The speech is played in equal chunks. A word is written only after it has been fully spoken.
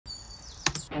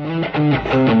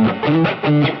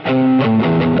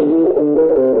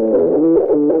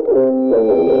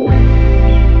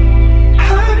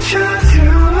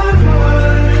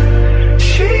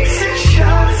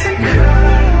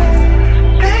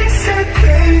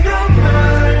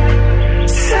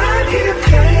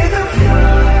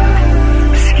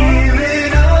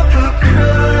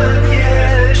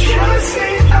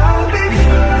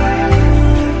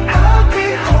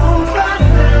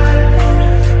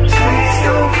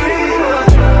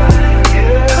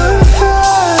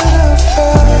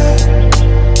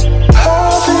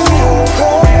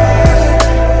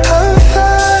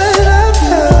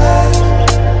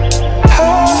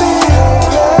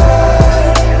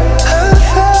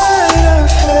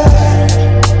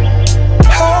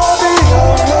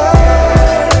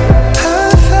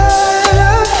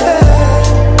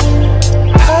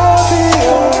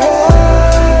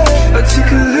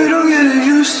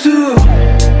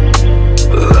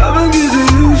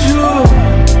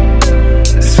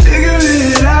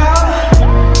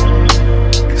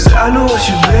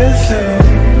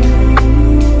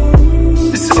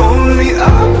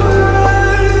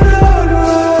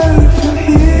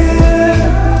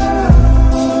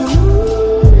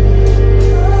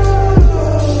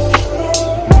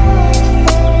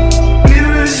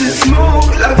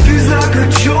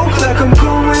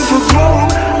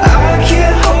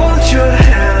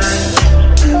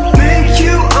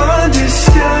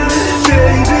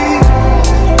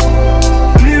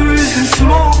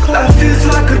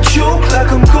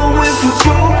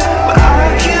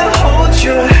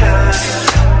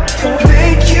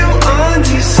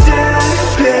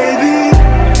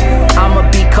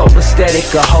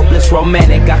A hopeless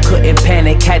romantic, I couldn't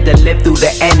panic, had to live through the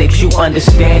annex, you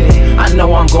understand it. I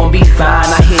know I'm gonna be fine,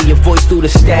 I hear your voice through the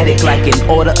static. Like in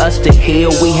order us to heal,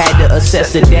 we had to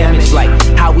assess the damage. Like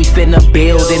how we finna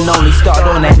build and only start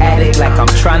on the attic. Like I'm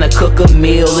trying to cook a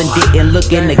meal and didn't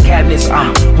look in the cabinets.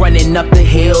 I'm running up the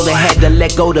hill and had to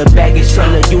let go the baggage.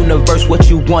 Tell the universe what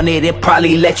you wanted, it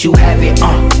probably let you have it.